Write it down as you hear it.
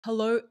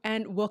Hello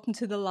and welcome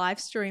to the live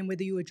stream,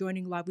 whether you are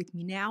joining live with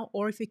me now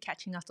or if you're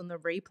catching us on the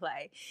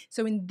replay.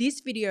 So in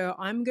this video,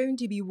 I'm going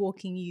to be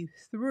walking you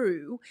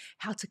through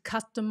how to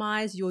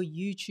customize your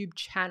YouTube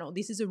channel.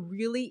 This is a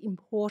really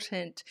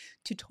important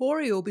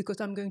tutorial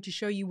because I'm going to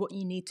show you what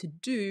you need to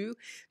do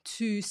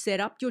to set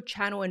up your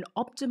channel and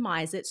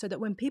optimize it so that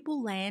when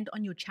people land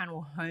on your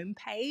channel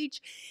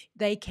homepage,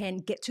 they can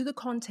get to the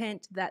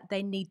content that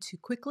they need to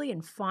quickly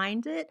and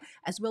find it,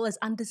 as well as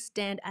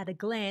understand at a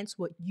glance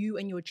what you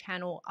and your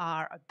channel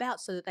are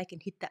about so that they can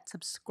hit that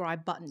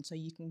subscribe button so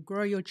you can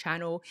grow your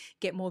channel,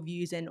 get more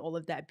views and all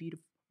of that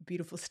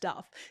beautiful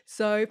stuff.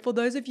 So for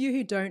those of you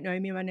who don't know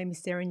me, my name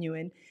is Sarah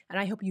Nguyen and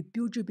I help you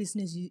build your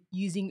business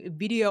using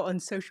video on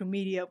social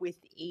media with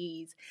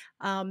ease.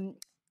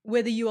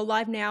 Whether you are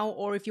live now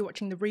or if you're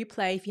watching the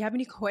replay, if you have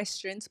any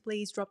questions,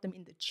 please drop them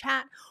in the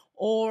chat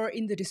or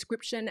in the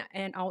description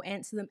and I'll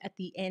answer them at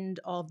the end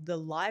of the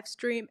live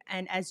stream.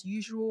 And as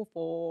usual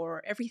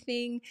for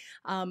everything,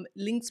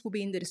 links will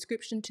be in the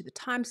description to the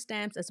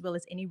timestamps as well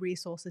as any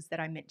resources that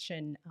I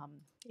mention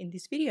in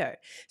this video.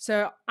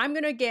 So I'm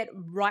going to get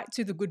right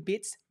to the good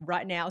bits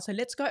right now. So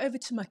let's go over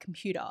to my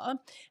computer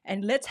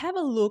and let's have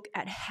a look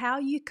at how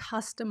you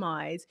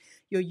customize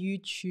your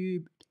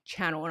YouTube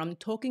channel. And I'm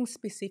talking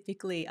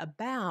specifically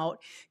about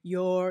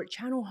your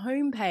channel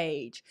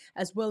homepage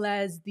as well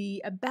as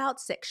the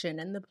about section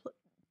and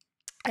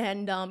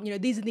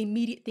these are the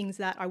immediate things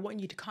that I want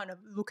you to kind of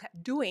look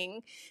at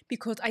doing,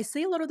 because I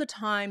see a lot of the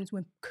times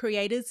when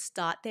creators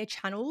start their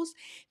channels,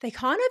 they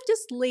kind of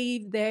just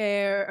leave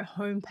their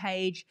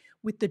homepage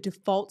with the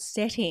default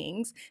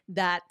settings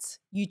that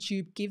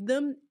YouTube give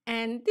them.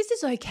 And this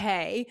is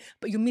okay,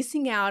 but you're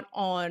missing out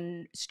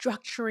on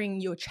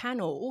structuring your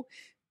channel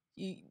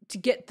to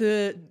get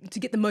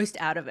the most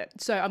out of it.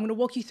 So I'm going to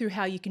walk you through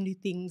how you can do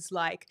things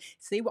like,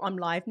 see what I'm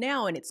live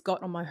now and it's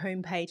got on my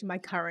homepage my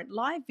current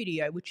live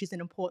video, which is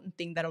an important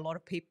thing that a lot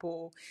of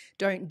people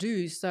don't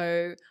do.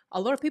 So a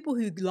lot of people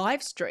who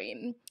live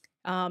stream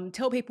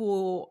tell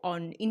people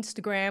on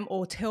Instagram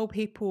or tell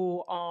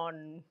people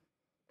on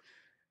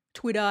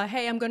Twitter,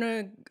 hey, I'm going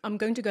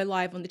to go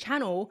live on the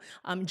channel,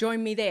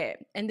 join me there.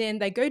 And then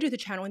they go to the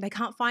channel and they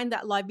can't find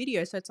that live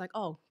video. So it's like,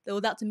 oh,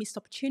 well, that's a missed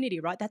opportunity,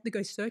 right? They have to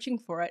go searching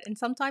for it. And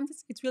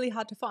sometimes it's really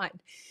hard to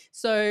find.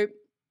 So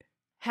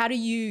how do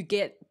you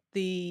get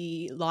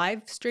the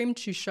live stream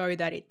to show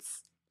that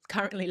it's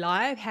currently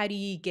live? How do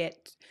you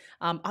get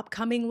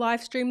upcoming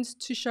live streams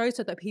to show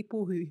so that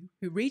people who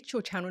reach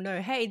your channel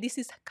know, hey, this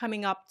is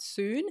coming up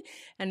soon,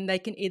 and they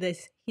can either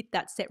hit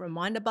that set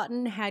reminder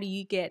button? How do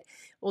you get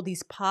all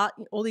these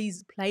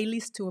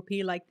playlists to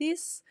appear like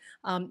this?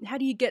 How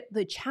do you get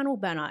the channel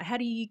banner? How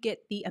do you get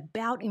the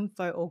about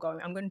info all going?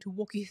 I'm going to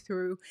walk you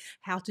through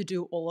how to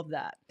do all of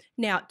that.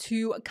 Now,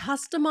 to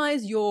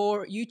customize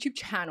your YouTube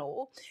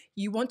channel,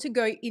 you want to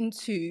go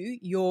into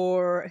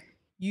your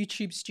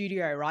YouTube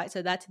Studio, right?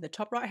 So that's in the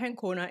top right hand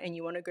corner and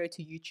you want to go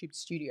to YouTube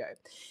Studio.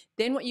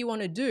 Then what you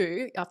want to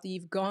do after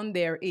you've gone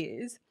there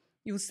is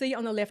you'll see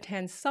on the left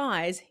hand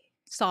side,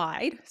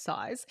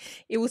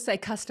 it will say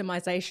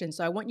customization.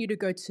 So I want you to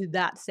go to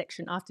that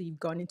section after you've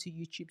gone into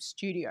YouTube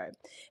Studio.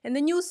 And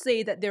then you'll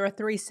see that there are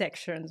 3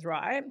 sections,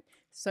 right?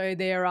 So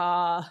there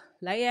are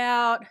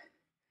layout,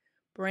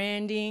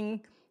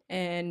 branding,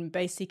 and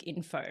basic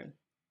info.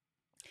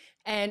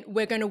 And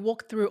we're going to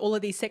walk through all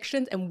of these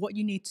sections and what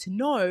you need to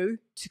know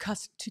to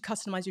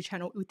customize your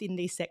channel within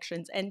these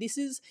sections. And this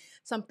is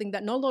something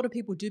that not a lot of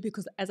people do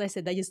because, as I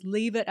said, they just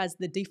leave it as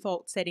the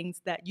default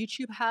settings that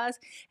YouTube has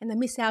and they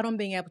miss out on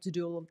being able to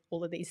do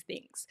all of these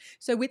things.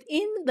 So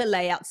within the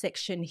layout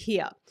section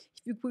here,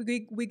 if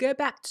we go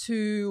back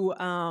to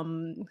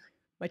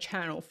my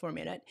channel for a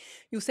minute,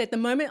 you'll see at the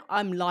moment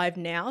I'm live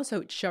now, so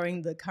it's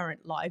showing the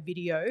current live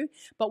video.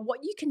 But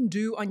what you can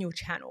do on your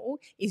channel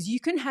is you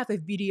can have a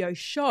video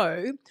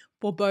show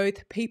for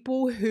both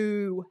people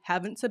who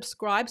haven't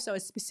subscribed. So a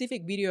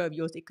specific video of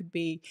yours, it could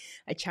be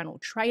a channel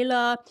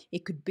trailer,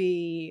 it could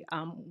be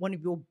one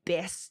of your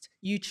best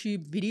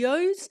YouTube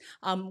videos,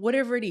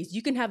 whatever it is.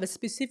 You can have a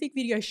specific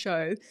video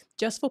show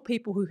just for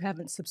people who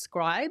haven't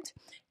subscribed.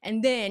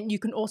 And then you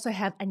can also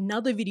have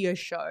another video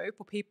show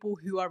for people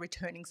who are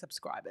returning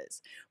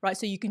subscribers, right?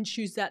 So you can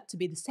choose that to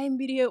be the same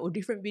video or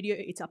different video.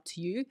 It's up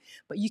to you,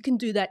 but you can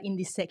do that in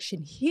this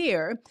section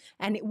here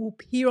and it will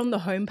appear on the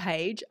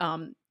homepage.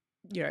 I'm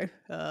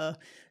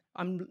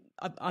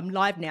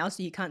live now,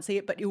 so you can't see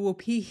it, but it will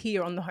appear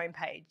here on the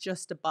homepage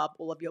just above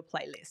all of your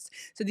playlists.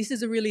 So this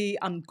is a really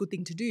good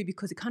thing to do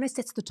because it kind of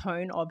sets the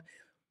tone of,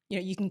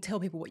 you can tell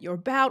people what you're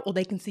about or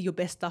they can see your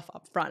best stuff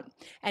up front.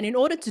 And in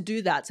order to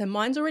do that, so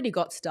mine's already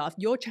got stuff.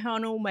 Your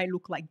channel may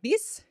look like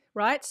this,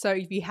 right? So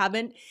if you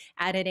haven't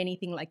added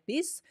anything like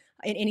this,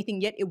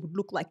 anything yet, it would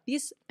look like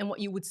this. And what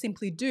you would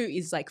simply do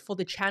is like for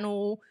the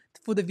channel,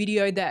 for the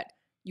video that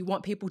you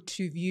want people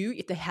to view,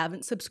 if they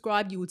haven't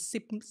subscribed, you would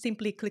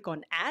simply click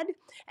on add,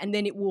 and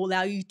then it will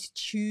allow you to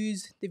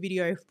choose the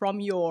video from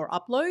your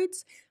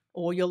uploads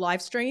or your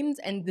live streams.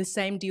 And the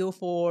same deal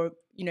for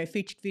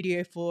featured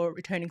video for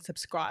returning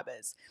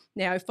subscribers.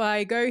 Now, if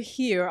I go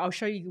here, I'll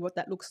show you what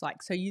that looks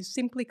like. So you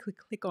simply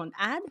click on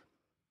add,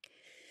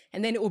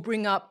 and then it will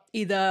bring up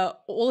either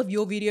all of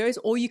your videos,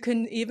 or you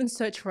can even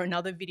search for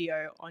another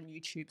video on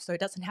YouTube. So it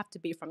doesn't have to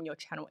be from your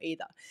channel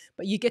either,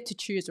 but you get to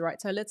choose, right?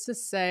 So let's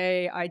just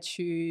say I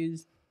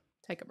choose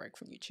take a break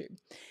from YouTube,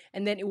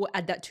 and then it will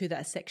add that to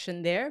that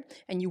section there,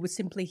 and you would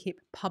simply hit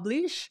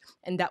publish,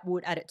 and that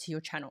would add it to your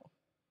channel,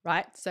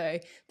 right? So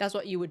that's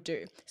what you would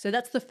do. So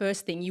that's the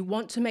first thing. You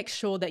want to make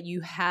sure that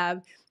you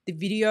have the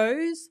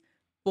videos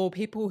for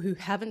people who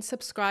haven't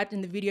subscribed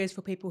and the videos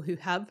for people who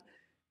have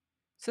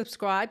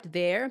subscribed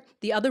there.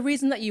 The other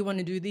reason that you want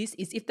to do this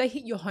is if they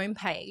hit your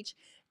homepage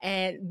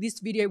and this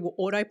video will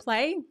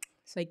autoplay,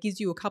 so it gives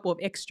you a couple of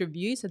extra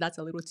views. So that's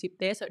a little tip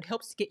there. So it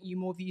helps get you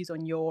more views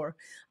on your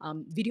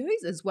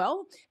videos as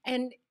well.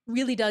 And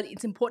really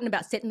it's important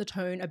about setting the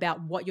tone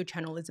about what your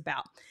channel is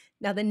about.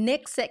 Now, the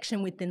next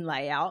section within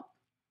layout,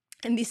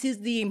 and this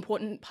is the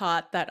important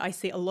part that I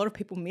see a lot of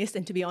people miss,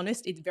 and to be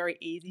honest, it's very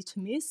easy to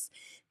miss.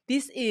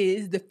 This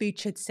is the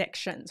featured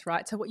sections,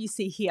 right? So what you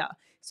see here.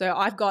 So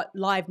I've got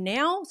live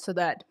now so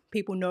that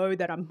people know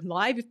that I'm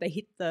live if they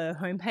hit the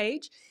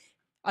homepage.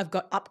 I've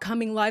got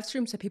upcoming live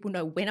streams so people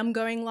know when I'm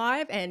going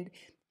live. And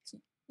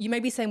you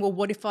may be saying, well,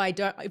 what if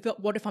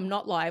I'm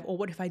not live, or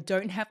what if I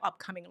don't have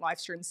upcoming live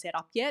streams set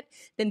up yet?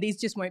 Then these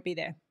just won't be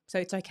there. So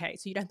it's okay.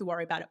 So you don't have to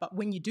worry about it. But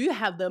when you do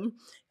have them,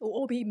 it will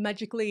all be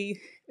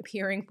magically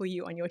appearing for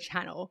you on your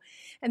channel.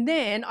 And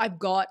then I've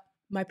got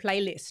my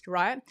playlist,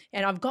 right?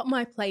 And I've got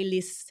my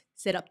playlist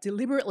set up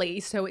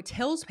deliberately so it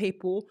tells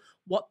people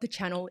what the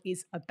channel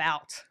is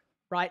about,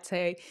 right?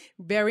 So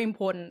very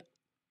important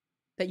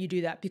that you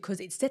do that, because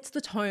it sets the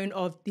tone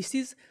of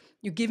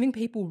you're giving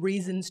people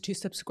reasons to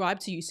subscribe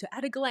to you. So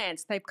at a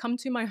glance, they've come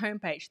to my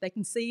homepage, they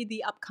can see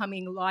the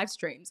upcoming live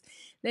streams.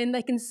 Then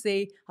they can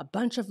see a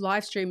bunch of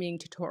live streaming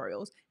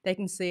tutorials. They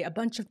can see a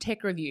bunch of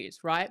tech reviews,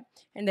 right?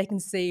 And they can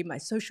see my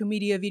social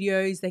media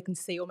videos. They can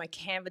see all my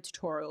Canva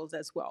tutorials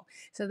as well.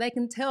 So they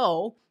can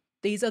tell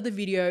these are the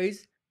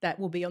videos that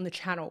will be on the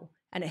channel,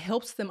 and it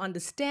helps them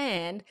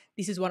understand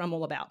this is what I'm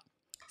all about.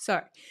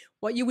 So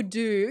what you would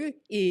do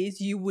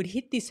is you would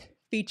hit this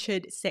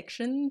featured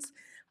sections,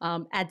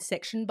 add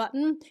section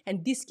button,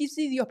 and this gives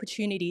you the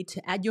opportunity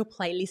to add your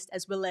playlist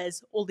as well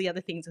as all the other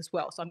things as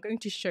well. So I'm going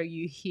to show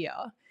you here.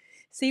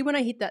 See, when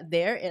I hit that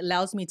there, it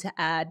allows me to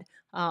add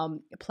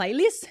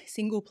playlists,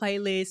 single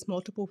playlist,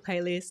 multiple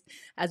playlists,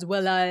 as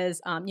well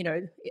as,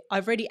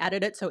 I've already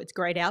added it, so it's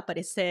grayed out, but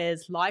it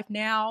says live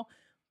now,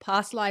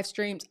 past live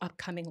streams,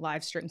 upcoming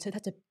live streams. So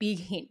that's a big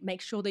hint.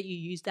 Make sure that you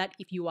use that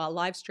if you are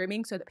live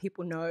streaming so that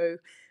people know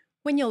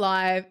when you're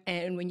live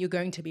and when you're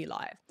going to be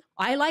live.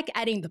 I like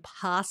adding the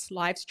past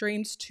live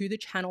streams to the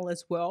channel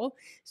as well,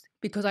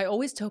 because I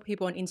always tell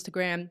people on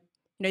Instagram,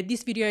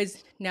 this video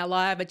is now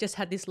live. I just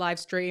had this live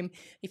stream.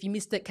 If you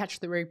missed it, catch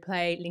the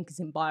replay. Link is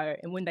in bio.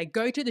 And when they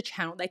go to the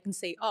channel, they can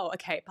see, oh,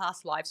 okay,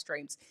 past live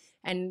streams.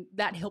 And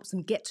that helps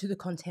them get to the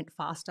content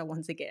faster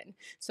once again.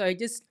 So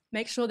just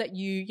make sure that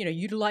you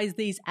utilize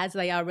these as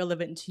they are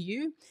relevant to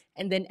you,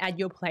 and then add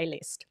your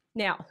playlist.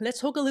 Now, let's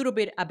talk a little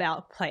bit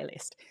about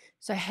playlist.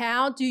 So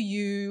how do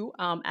you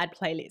add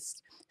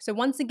playlists? So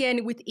once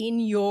again,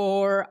 within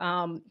your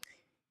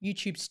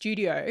YouTube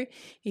studio,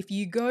 if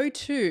you go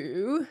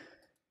to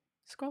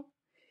scroll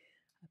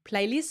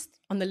playlist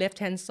on the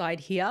left-hand side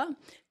here,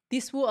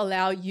 this will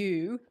allow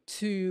you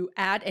to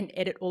add and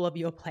edit all of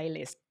your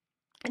playlists.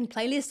 And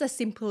playlists are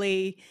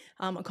simply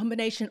a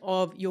combination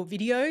of your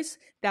videos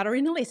that are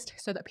in a list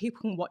so that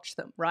people can watch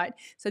them, right?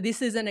 So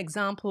this is an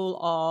example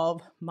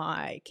of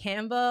my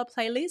Canva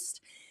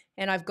playlist,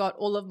 and I've got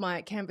all of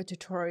my Canva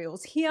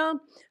tutorials here,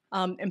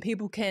 and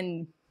people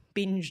can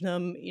binge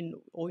them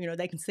or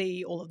they can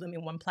see all of them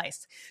in one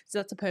place. So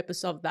that's the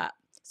purpose of that.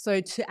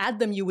 So to add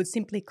them, you would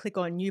simply click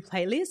on new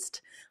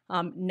playlist,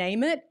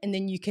 name it, and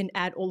then you can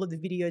add all of the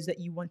videos that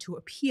you want to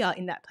appear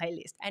in that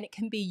playlist. And it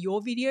can be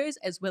your videos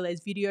as well as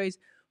videos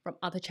from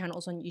other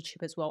channels on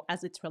YouTube as well,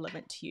 as it's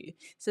relevant to you.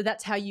 So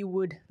that's how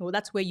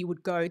that's where you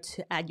would go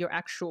to add your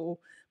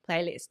actual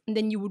playlist. And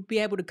then you would be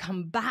able to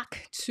come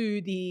back to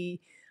the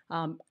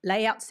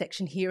layout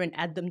section here and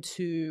add them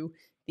to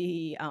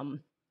the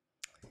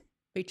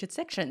featured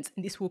sections,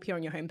 and this will appear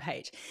on your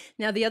homepage.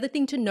 Now, the other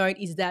thing to note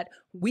is that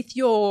with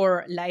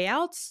your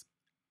layouts,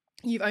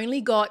 you've only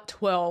got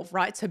 12,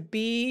 right? So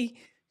be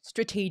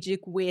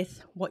strategic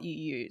with what you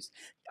use.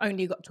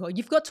 Only got 12.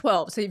 You've got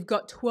 12. So you've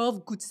got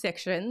 12 good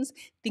sections.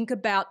 Think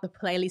about the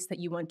playlist that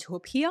you want to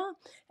appear,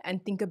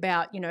 and think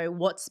about,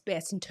 what's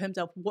best in terms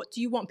of what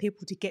do you want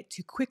people to get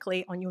to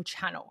quickly on your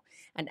channel,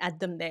 and add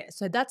them there.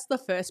 So that's the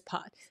first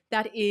part.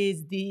 That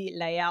is the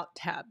layout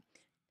tab.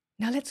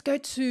 Now let's go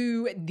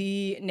to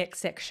the next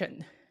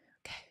section.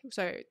 Okay,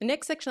 so the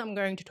next section I'm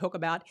going to talk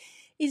about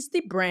is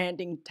the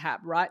branding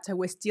tab, right? So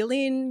we're still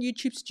in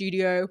YouTube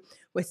Studio,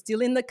 we're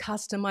still in the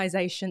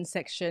customization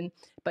section,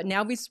 but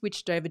now we've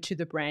switched over to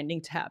the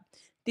branding tab.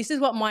 This is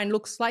what mine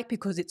looks like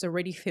because it's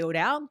already filled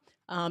out.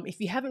 If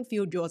you haven't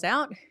filled yours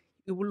out,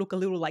 it will look a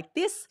little like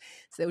this.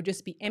 So it will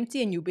just be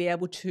empty, and you'll be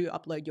able to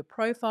upload your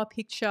profile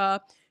picture,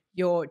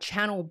 your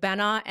channel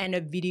banner, and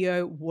a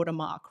video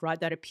watermark, right,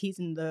 that appears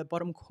in the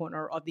bottom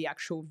corner of the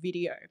actual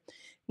video.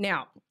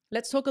 Now,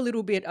 let's talk a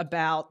little bit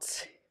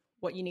about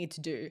what you need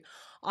to do.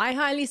 I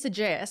highly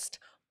suggest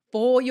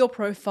for your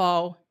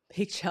profile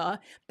picture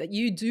that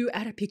you do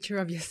add a picture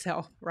of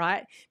yourself,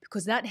 right?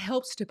 Because that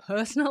helps to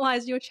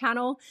personalize your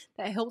channel.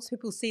 That helps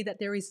people see that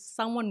there is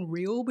someone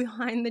real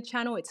behind the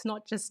channel. It's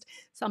not just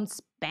some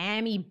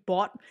spammy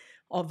bot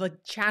of a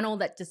channel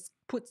that just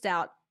puts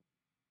out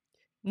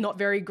not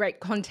very great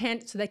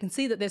content, so they can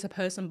see that there's a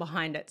person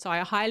behind it. So I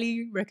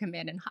highly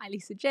recommend and highly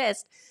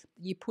suggest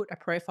that you put a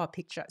profile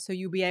picture. So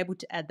you'll be able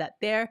to add that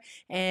there,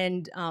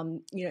 and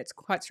it's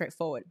quite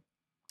straightforward.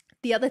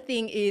 The other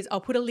thing is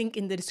I'll put a link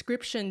in the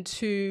description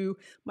to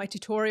my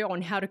tutorial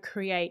on how to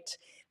create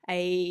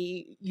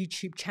a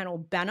YouTube channel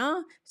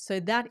banner. So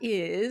that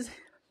is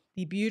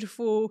the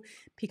beautiful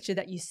picture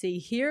that you see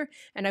here.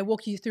 And I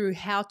walk you through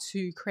how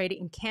to create it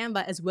in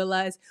Canva, as well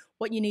as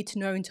what you need to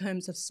know in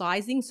terms of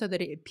sizing so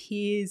that it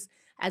appears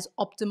as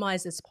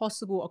optimized as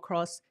possible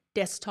across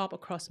desktop,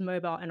 across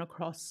mobile, and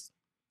across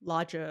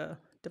larger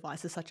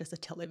devices such as a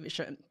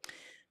television.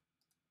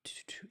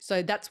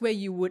 So that's where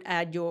you would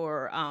add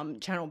your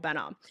channel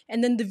banner.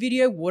 And then the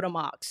video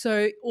watermark.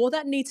 So all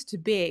that needs to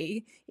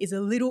be is a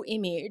little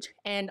image,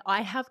 and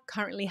I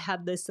currently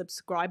have the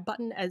subscribe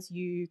button, as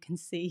you can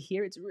see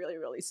here. It's really,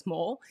 really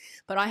small,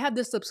 but I have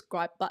the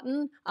subscribe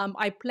button.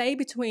 I play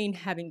between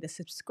having the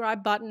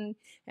subscribe button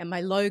and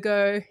my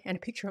logo and a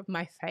picture of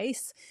my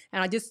face,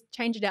 and I just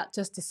change it out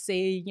just to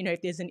see,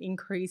 if there's an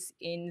increase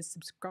in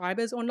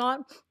subscribers or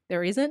not.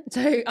 There isn't,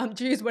 so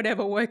choose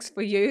whatever works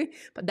for you,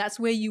 but that's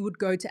where you would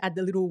go to add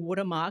the little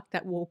watermark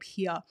that will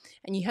appear.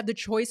 And you have the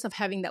choice of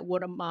having that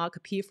watermark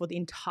appear for the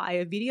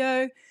entire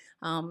video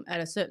at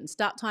a certain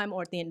start time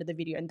or at the end of the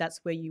video, and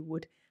that's where you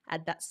would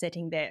add that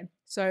setting there.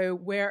 So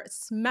we're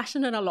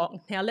smashing it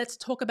along. Now let's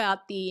talk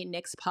about the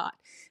next part.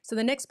 So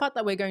the next part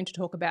that we're going to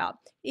talk about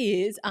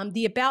is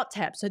the About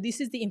tab. So this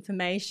is the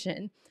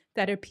information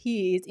that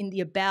appears in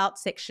the About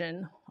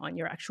section on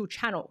your actual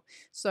channel.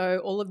 So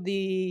all of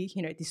the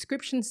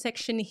description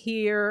section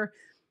here,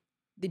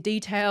 the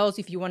details,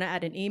 if you want to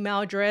add an email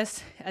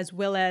address, as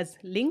well as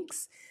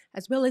links,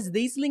 as well as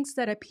these links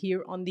that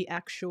appear on the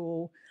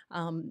actual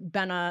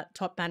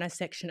top banner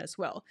section as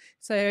well.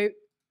 So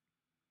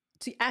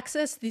to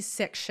access this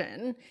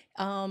section,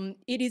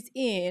 it is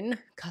in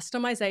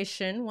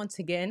customization once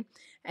again,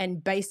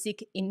 and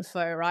basic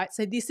info, right?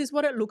 So this is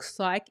what it looks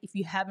like if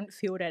you haven't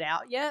filled it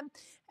out yet.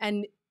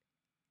 And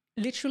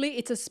literally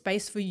it's a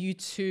space for you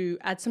to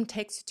add some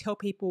text to tell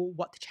people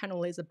what the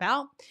channel is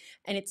about.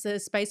 And it's a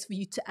space for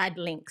you to add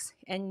links.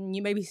 And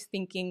you may be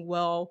thinking,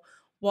 well,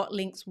 what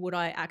links would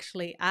I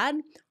actually add?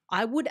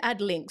 I would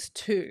add links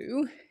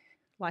to,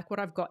 like what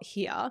I've got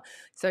here.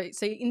 So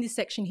in this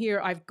section here,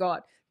 I've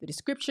got the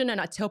description,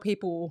 and I tell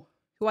people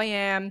who I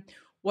am,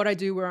 what I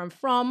do, where I'm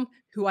from,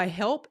 who I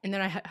help, and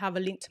then I have a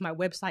link to my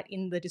website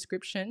in the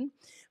description.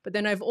 But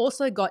then I've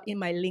also got in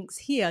my links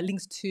here,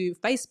 links to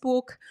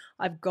Facebook,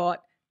 I've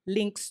got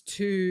links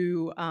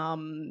to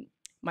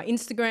my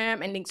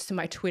Instagram, and links to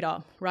my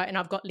Twitter, right? And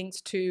I've got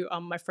links to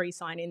my free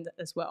sign-in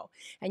as well.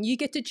 And you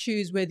get to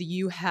choose whether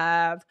you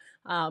have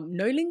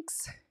no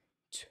links,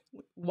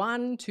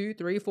 1, 2,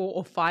 3, 4,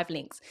 or 5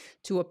 links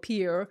to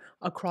appear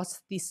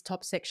across this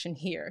top section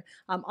here.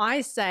 I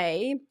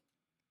say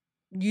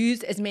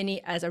use as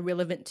many as are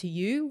relevant to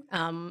you.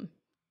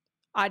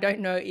 I don't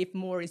know if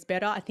more is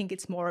better. I think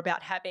it's more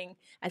about having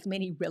as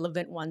many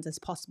relevant ones as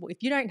possible.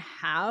 If you don't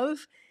have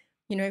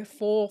 4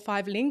 or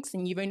 5 links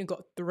and you've only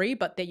got 3,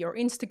 but they're your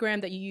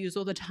Instagram that you use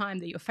all the time,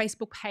 they're your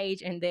Facebook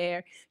page, and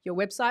they're your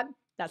website,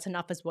 that's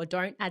enough as well.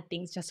 Don't add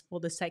things just for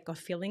the sake of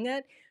filling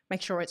it.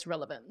 Make sure it's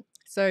relevant.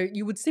 So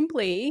you would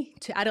simply,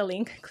 to add a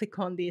link, click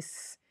on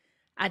this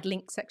add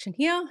link section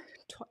here,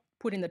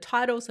 put in the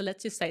title. So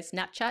let's just say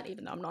Snapchat,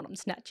 even though I'm not on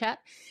Snapchat.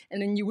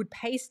 And then you would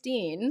paste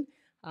in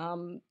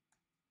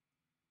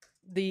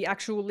the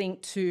actual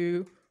link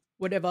to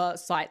whatever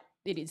site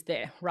it is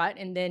there, right?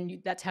 And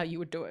then that's how you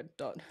would do it.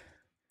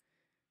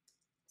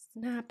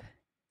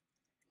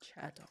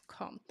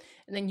 Snapchat.com,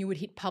 and then you would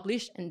hit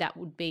publish, and that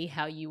would be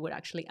how you would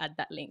actually add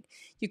that link.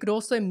 You could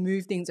also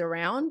move things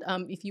around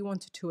if you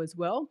wanted to as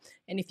well,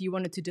 and if you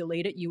wanted to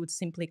delete it, you would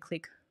simply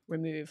click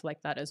remove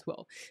like that as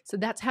well. So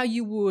that's how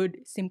you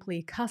would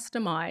simply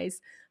customize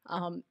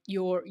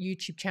your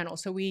YouTube channel.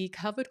 So we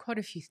covered quite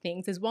a few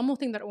things. There's one more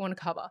thing that I want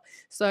to cover.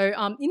 So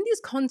in this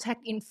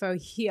contact info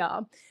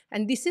here,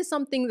 and this is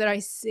something that I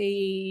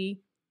see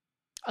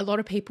a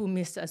lot of people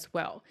miss as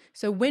well.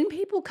 So when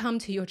people come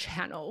to your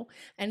channel,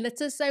 and let's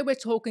just say we're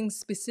talking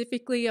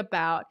specifically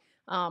about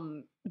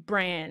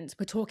brands,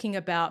 we're talking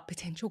about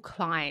potential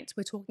clients,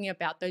 we're talking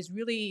about those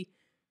really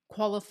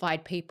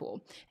qualified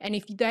people. And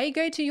if they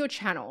go to your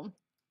channel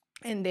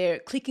and they're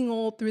clicking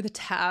all through the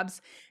tabs,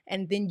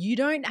 and then you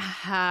don't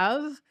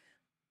have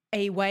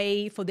a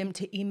way for them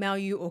to email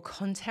you or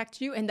contact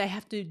you and they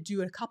have to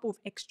do a couple of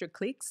extra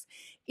clicks,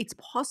 it's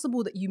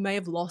possible that you may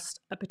have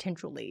lost a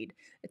potential lead.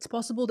 It's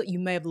possible that you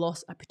may have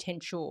lost a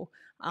potential,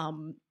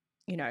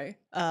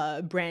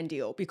 brand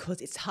deal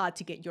because it's hard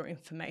to get your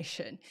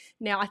information.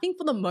 Now, I think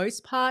for the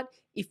most part,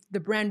 if the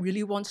brand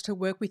really wants to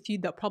work with you,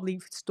 they'll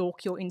probably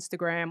stalk your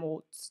Instagram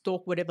or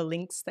stalk whatever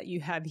links that you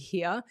have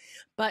here.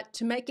 But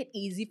to make it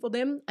easy for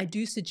them, I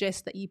do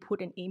suggest that you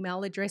put an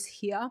email address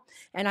here.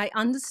 And I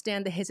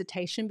understand the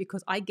hesitation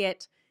because I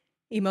get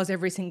emails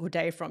every single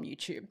day from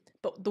YouTube.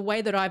 But the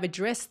way that I've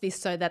addressed this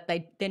so that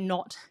they're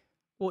not,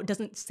 or it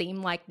doesn't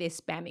seem like they're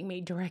spamming me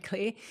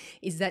directly,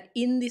 is that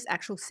in this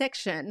actual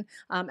section,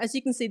 as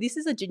you can see, this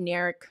is a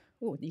generic,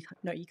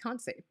 you can't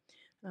see.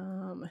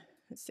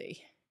 Let's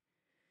see.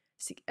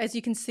 As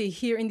you can see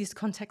here in this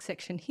contact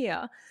section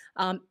here,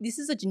 this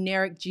is a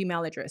generic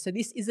Gmail address. So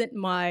this isn't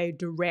my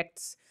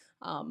direct,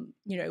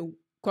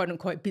 quote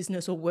unquote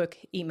business or work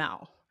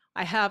email.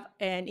 I have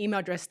an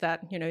email address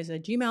that, is a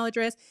Gmail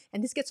address,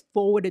 and this gets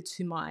forwarded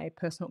to my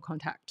personal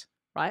contact,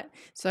 right?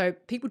 So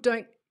people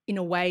don't, in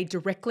a way,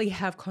 directly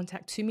have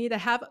contact to me. They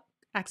have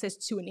access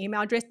to an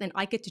email address, then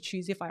I get to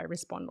choose if I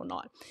respond or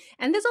not.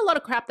 And there's a lot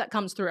of crap that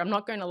comes through. I'm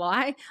not going to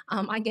lie.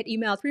 I get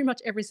emails pretty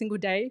much every single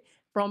day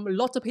from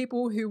lots of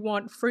people who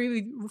want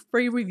free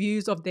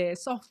reviews of their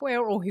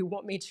software or who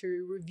want me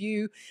to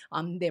review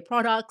their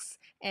products.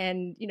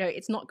 And,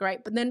 it's not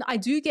great. But then I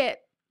do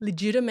get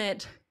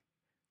legitimate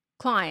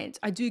clients.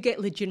 I do get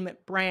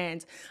legitimate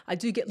brands. I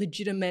do get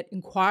legitimate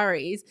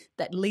inquiries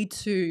that lead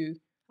to,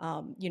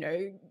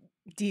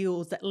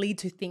 deals that lead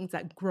to things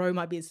that grow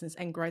my business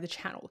and grow the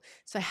channel.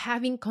 So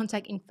having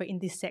contact info in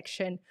this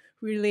section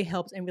really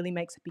helps and really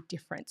makes a big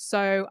difference.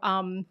 So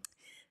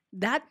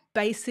that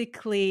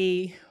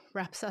basically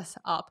wraps us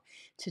up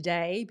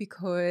today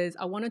because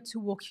I wanted to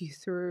walk you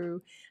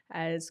through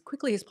as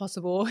quickly as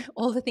possible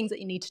all the things that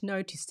you need to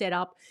know to set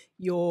up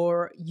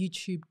your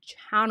YouTube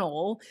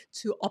channel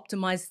to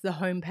optimize the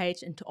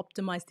homepage and to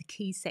optimize the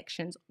key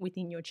sections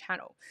within your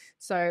channel.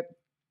 So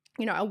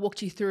I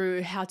walked you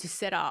through how to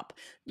set up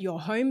your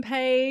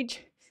homepage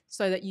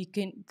so that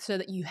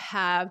you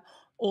have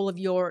all of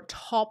your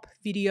top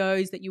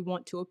videos that you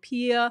want to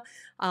appear,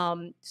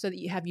 so that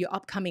you have your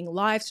upcoming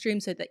live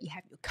streams, so that you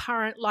have your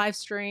current live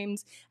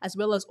streams, as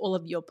well as all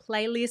of your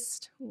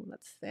playlist. Oh,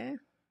 that's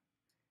there.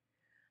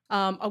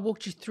 I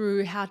walked you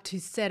through how to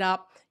set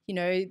up,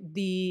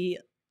 the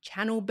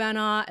channel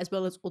banner, as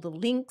well as all the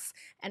links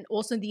and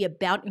also the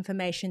about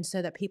information so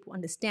that people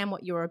understand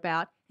what you're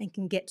about and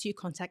can get to your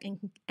contact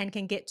and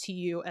can get to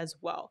you as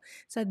well.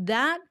 So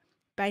that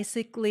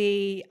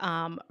basically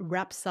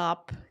wraps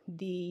up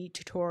the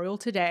tutorial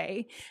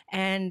today.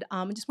 And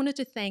I just wanted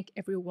to thank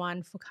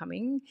everyone for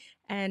coming.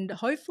 And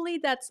hopefully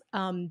that's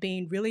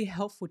been really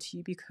helpful to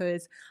you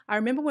because I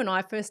remember when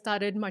I first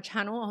started my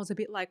channel, I was a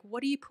bit like,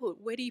 what do you put?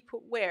 Where do you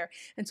put where?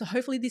 And so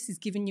hopefully this has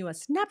given you a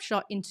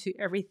snapshot into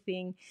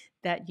everything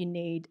that you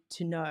need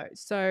to know.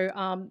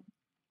 So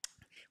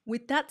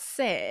with that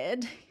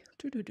said,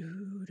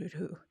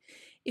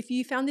 if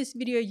you found this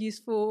video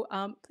useful,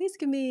 please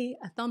give me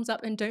a thumbs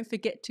up and don't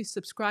forget to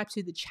subscribe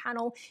to the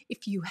channel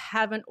if you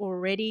haven't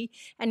already.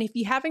 And if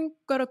you haven't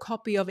got a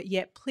copy of it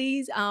yet,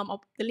 please, the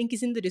link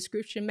is in the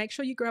description. Make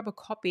sure you grab a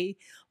copy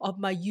of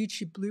my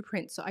YouTube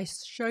blueprint. So I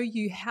show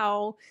you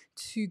how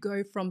to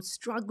go from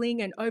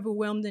struggling and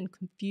overwhelmed and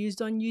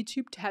confused on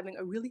YouTube to having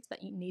a release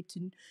that you need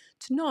to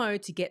know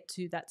to get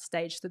to that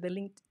stage. So the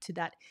link to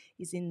that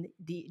is in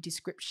the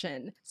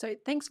description. So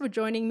thanks for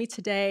joining me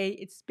today.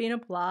 It's been a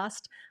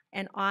blast.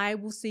 And I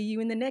will see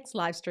you in the next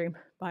live stream.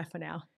 Bye for now.